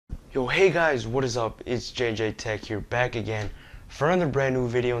Yo, hey guys, what is up? It's JJ Tech here, back again for another brand new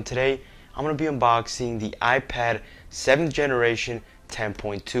video, and today I'm going to be unboxing the iPad 7th generation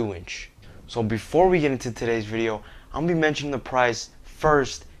 10.2 inch. So before we get into today's video, I'm going to be mentioning the price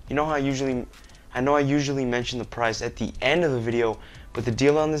first. You know how I usually mention the price at the end of the video, but the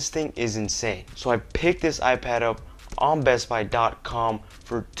deal on this thing is insane. So I picked this iPad up on bestbuy.com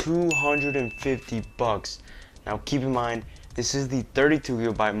for $250. Now keep in mind, this is the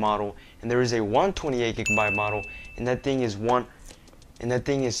 32GB model, and there is a 128GB model, and that thing is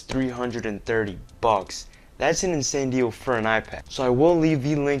 $330. That's an insane deal for an iPad. So I will leave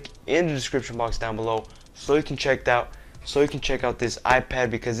the link in the description box down below so you can check out this iPad,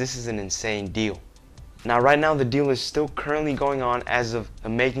 because this is an insane deal. Now right now the deal is still currently going on as of the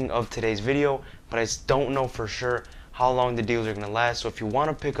making of today's video, but I don't know for sure how long the deals are going to last. So if you want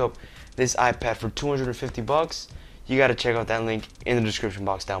to pick up this iPad for $250, you got to check out that link in the description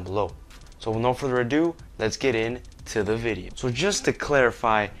box down below. So with no further ado, let's get into the video. So just to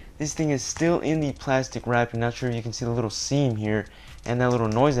clarify, this thing is still in the plastic wrapping. Not sure if you can see the little seam here and that little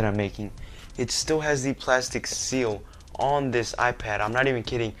noise that I'm making. It still has the plastic seal on this iPad. I'm not even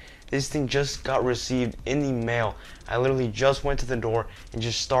kidding. This thing just got received in the mail. I literally just went to the door and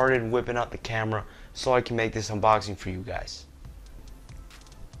just started whipping out the camera so I can make this unboxing for you guys.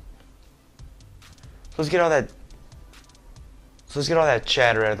 So let's get all that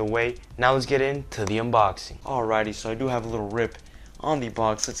chatter out of the way. Now let's get into the unboxing. Alrighty, so I do have a little rip on the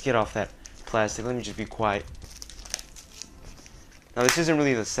box. Let's get off that plastic. Let me just be quiet. Now this isn't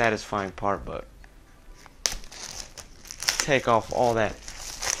really the satisfying part, but take off all that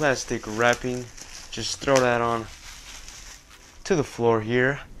plastic wrapping. Just throw that on to the floor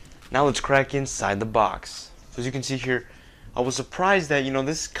here. Now let's crack inside the box. So as you can see here, I was surprised that,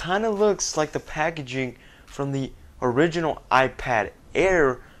 this kind of looks like the packaging from the original iPad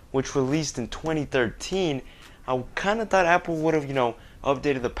Air, which released in 2013. I kind of thought Apple would have,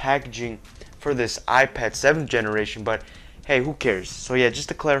 updated the packaging for this iPad 7th generation, but hey, who cares? So yeah, just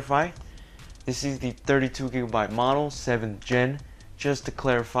to clarify, this is the 32GB model, 7th gen, just to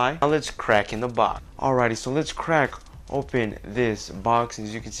clarify. Now let's crack in the box. Alrighty, so let's crack open this box.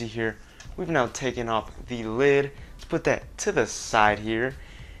 As you can see here, we've now taken off the lid. Let's put that to the side here.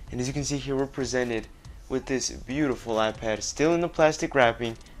 And as you can see here, we're presented with this beautiful iPad, still in the plastic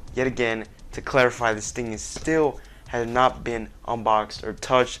wrapping. Yet again, to clarify, this thing has not been unboxed or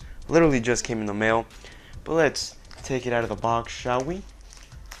touched. Literally just came in the mail. But let's take it out of the box, shall we?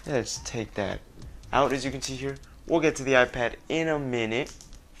 Let's take that out. As you can see here, we'll get to the iPad in a minute.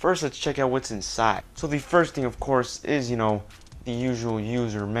 First, let's check out what's inside. So the first thing, of course, is, the usual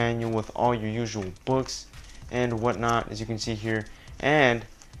user manual with all your usual books and whatnot, as you can see here. And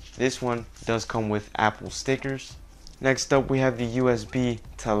this one does come with Apple stickers. Next up, we have the USB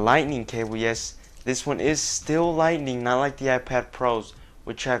to Lightning cable. Yes, this one is still Lightning, not like the iPad Pros,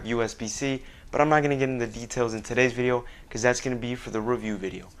 which have USB-C. But I'm not going to get into the details in today's video, because that's going to be for the review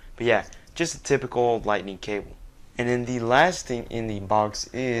video. But yeah, just a typical Lightning cable. And then the last thing in the box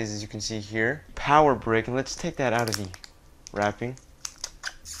is, as you can see here, power brick. And let's take that out of the wrapping.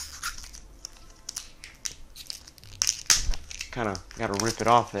 Kind of got to rip it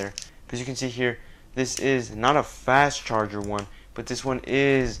off there. But as you can see here, this is not a fast charger one, but this one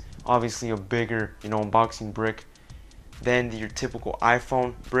is obviously a bigger, unboxing brick than your typical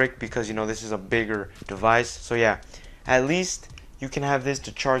iPhone brick, because, this is a bigger device. So yeah, at least you can have this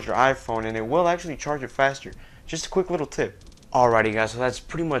to charge your iPhone, and it will actually charge it faster. Just a quick little tip. Alrighty guys, so that's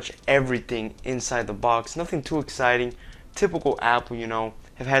pretty much everything inside the box. Nothing too exciting. Typical Apple,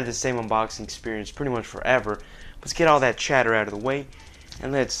 have had the same unboxing experience pretty much forever. Let's get all that chatter out of the way,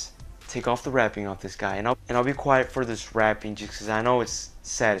 and let's take off the wrapping off this guy. And I'll be quiet for this wrapping, just because I know it's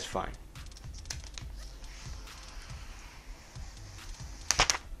satisfying.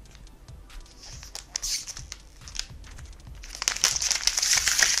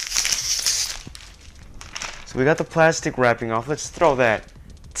 So we got the plastic wrapping off. Let's throw that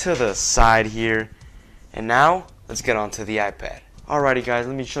to the side here. And now, let's get on to the iPad. Alrighty guys,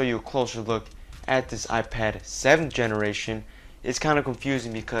 let me show you a closer look at this iPad 7th generation. It's kind of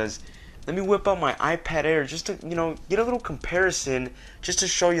confusing because let me whip out my iPad Air just to, get a little comparison, just to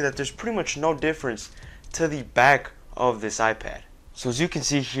show you that there's pretty much no difference to the back of this iPad. So as you can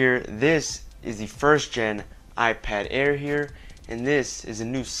see here, this is the 1st gen iPad Air here, and this is a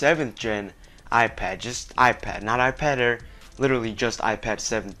new 7th gen iPad, just iPad, not iPad Air, literally just iPad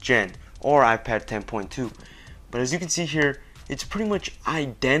 7th gen or iPad 10.2. But as you can see here, it's pretty much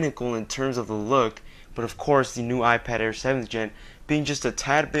identical in terms of the look, but of course the new iPad Air 7th gen being just a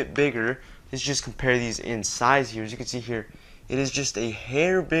tad bit bigger. Let's just compare these in size here. As you can see here, It is just a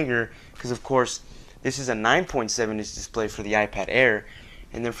hair bigger because, of course, this is a 9.7-inch display for the iPad Air,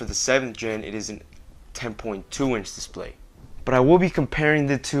 and then for the 7th gen, it is a 10.2-inch display. But I will be comparing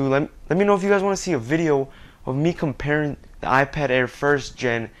the two. Let me know if you guys want to see a video of me comparing the iPad Air 1st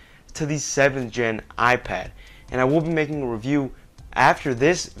gen to the 7th gen iPad. And I will be making a review after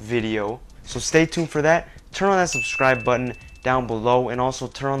this video, so stay tuned for that. Turn on that subscribe button down below, and also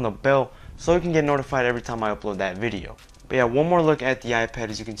turn on the bell so you can get notified every time I upload that video. But yeah, one more look at the iPad.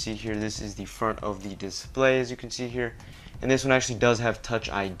 As you can see here, this is the front of the display, as you can see here. And this one actually does have Touch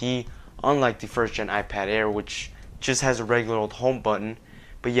ID, unlike the 1st gen iPad Air, which just has a regular old home button.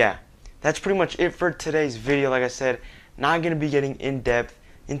 But yeah, that's pretty much it for today's video. Like I said, not going to be getting in depth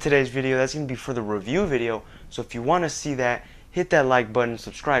in today's video. That's going to be for the review video. So if you want to see that, hit that like button,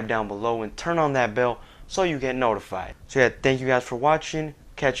 subscribe down below, and turn on that bell so you get notified. So yeah, thank you guys for watching.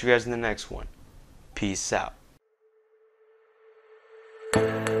 Catch you guys in the next one. Peace out.